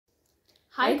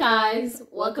Hi guys,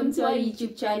 welcome to our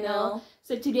YouTube channel.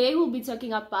 So today we'll be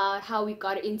talking about how we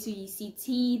got into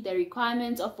UCT, the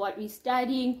requirements of what we're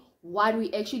studying, what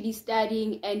we're actually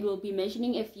studying, and we'll be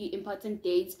mentioning a few important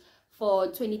dates for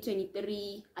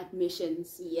 2023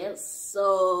 admissions. Yes,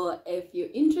 so if you're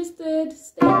interested,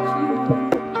 stay tuned.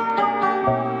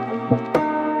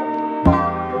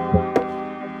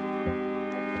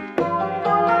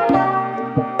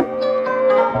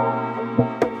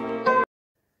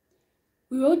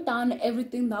 We wrote down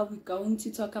everything that we're going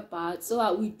to talk about so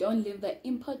that we don't leave the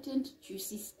important,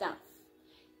 juicy stuff.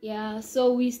 Yeah,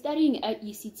 so we're studying at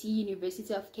UCT,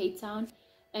 University of Cape Town,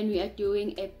 and we are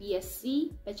doing a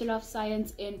BSc, Bachelor of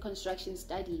Science in Construction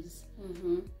Studies.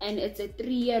 And it's a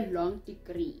 3-year long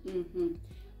degree.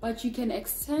 But you can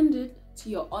extend it to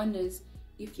your honors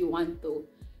if you want though.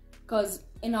 Because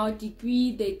in our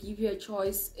degree, they give you a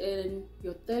choice in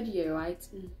your 3rd year, right?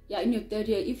 Yeah, in your 3rd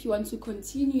year, if you want to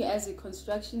continue as a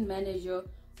construction manager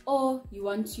or you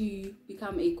want to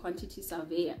become a quantity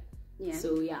surveyor. Yeah.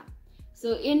 So yeah.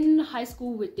 So in high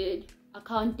school, we did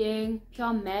accounting,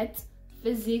 pure math,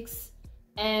 physics,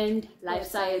 and life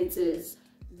sciences.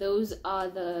 Those are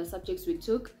the subjects we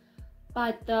took.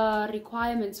 But the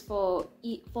requirements for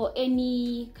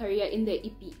any career in the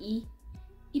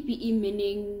EPE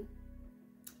meaning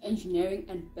engineering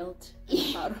and built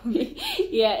environment.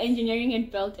 Yeah, engineering and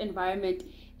built environment,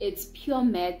 it's pure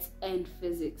maths and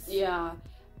physics. Yeah,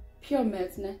 pure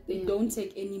maths, they don't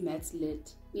take any maths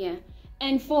lit. Yeah,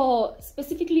 and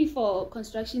specifically for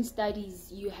construction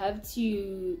studies, you have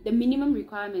to, the minimum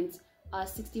requirements are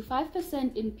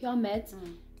 65% in pure maths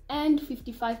and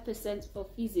 55% for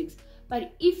physics.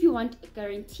 But if you want a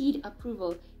guaranteed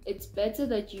approval, it's better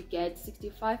that you get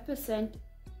 65%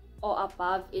 or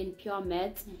above in pure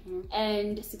maths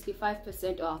and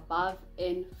 65% or above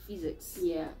in physics.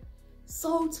 Yeah.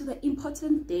 So to the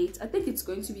important dates, I think it's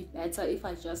going to be better if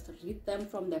I just read them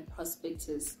from their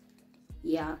prospectus.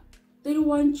 Yeah.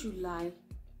 31 July,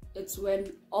 it's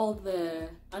when all the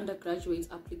undergraduate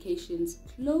applications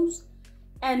close.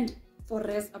 And for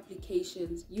res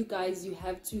applications, you guys, you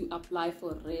have to apply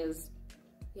for res.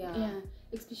 Yeah,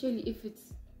 especially if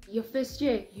it's your first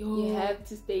year, you have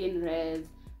to stay in res.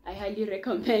 I highly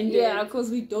recommend it. Yeah, because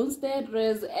we don't stay at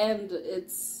res and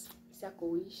it's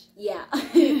yeah,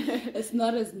 it's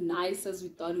not as nice as we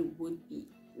thought it would be.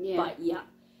 Yeah. But yeah.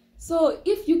 So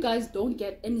if you guys don't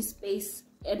get any space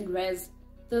in res,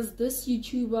 there's this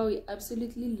YouTuber, we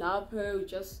absolutely love her, we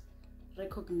just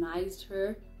recognized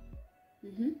her.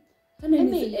 Her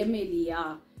name is Emily,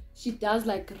 yeah. She does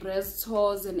like res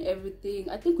tours and everything.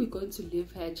 I think we're going to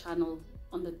leave her channel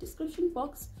on the description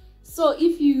box. So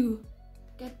if you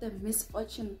get the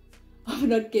misfortune of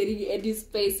not getting any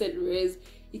space at res,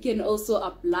 you can also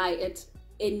apply at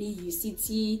any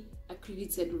UCT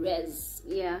accredited res.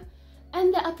 Yeah,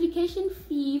 and the application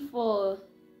fee for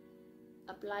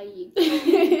applying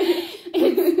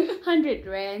is 100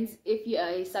 rands if you are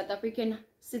a South African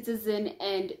citizen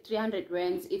and 300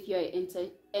 rands if you're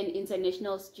an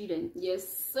international student.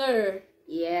 Yes sir.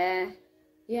 Yeah.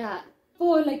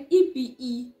 For like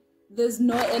EPE, there's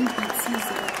no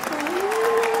NPTs.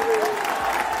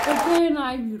 But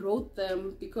then we wrote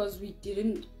them because we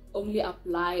didn't only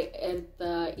apply at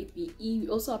the EPE, we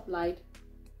also applied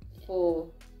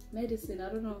for medicine. I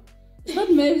don't know. It's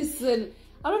not medicine.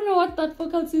 I don't know what that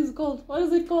faculty is called. What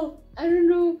is it called? I don't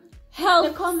know.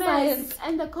 Health the commerce science.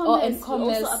 And the commerce. And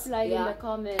commerce. We also applied in the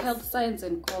commerce. Health science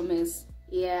and commerce.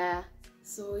 Yeah.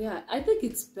 So yeah, I think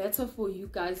it's better for you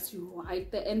guys to write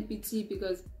the NPT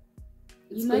because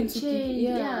it's going to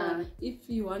give, if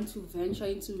you want to venture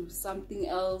into something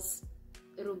else,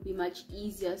 it'll be much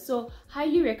easier. So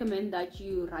highly recommend that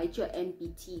you write your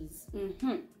NPTs.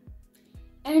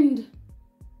 And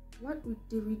what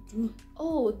did we do?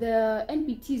 Oh, the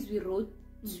NPTs we wrote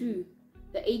two,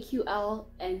 the AQL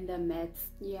and the maths.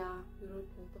 Yeah, we wrote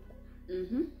both of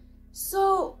them.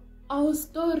 So our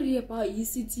story about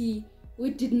UCT, we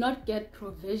did not get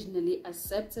provisionally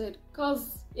accepted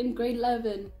because in grade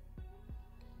 11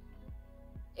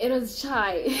 it was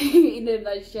shy. In a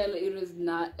nutshell, it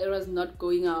was not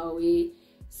going our way.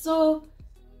 So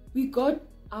we got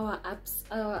our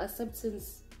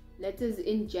acceptance letters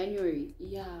in January.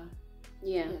 Yeah,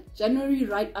 January,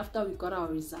 right after we got our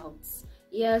results.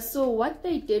 Yeah, so what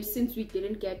they did, since we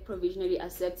didn't get provisionally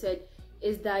accepted,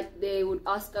 is that they would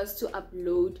ask us to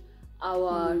upload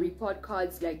our report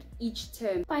cards like each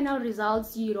term. Final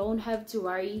results, you don't have to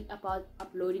worry about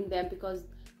uploading them because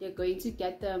they're going to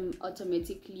get them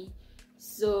automatically,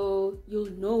 so you'll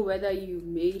know whether you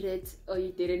made it or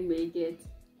you didn't make it.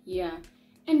 Yeah,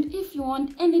 and if you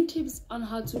want any tips on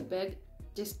how to beg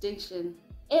distinction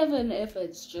even if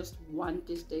it's just one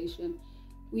destination,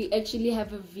 we actually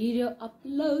have a video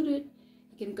uploaded.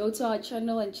 You can go to our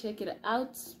channel and check it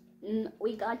out.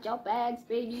 We got your bags,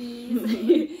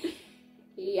 babies.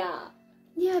 Yeah,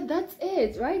 that's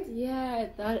it, right? Yeah,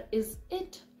 that is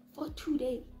it for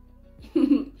today.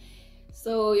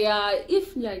 So yeah,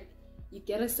 if like you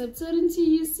get accepted into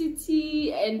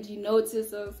UCT and you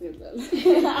notice us,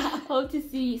 hope to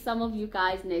see some of you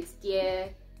guys next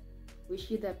year. Wish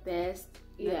you the best.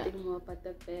 Nothing more but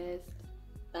the best.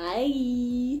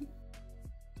 Bye.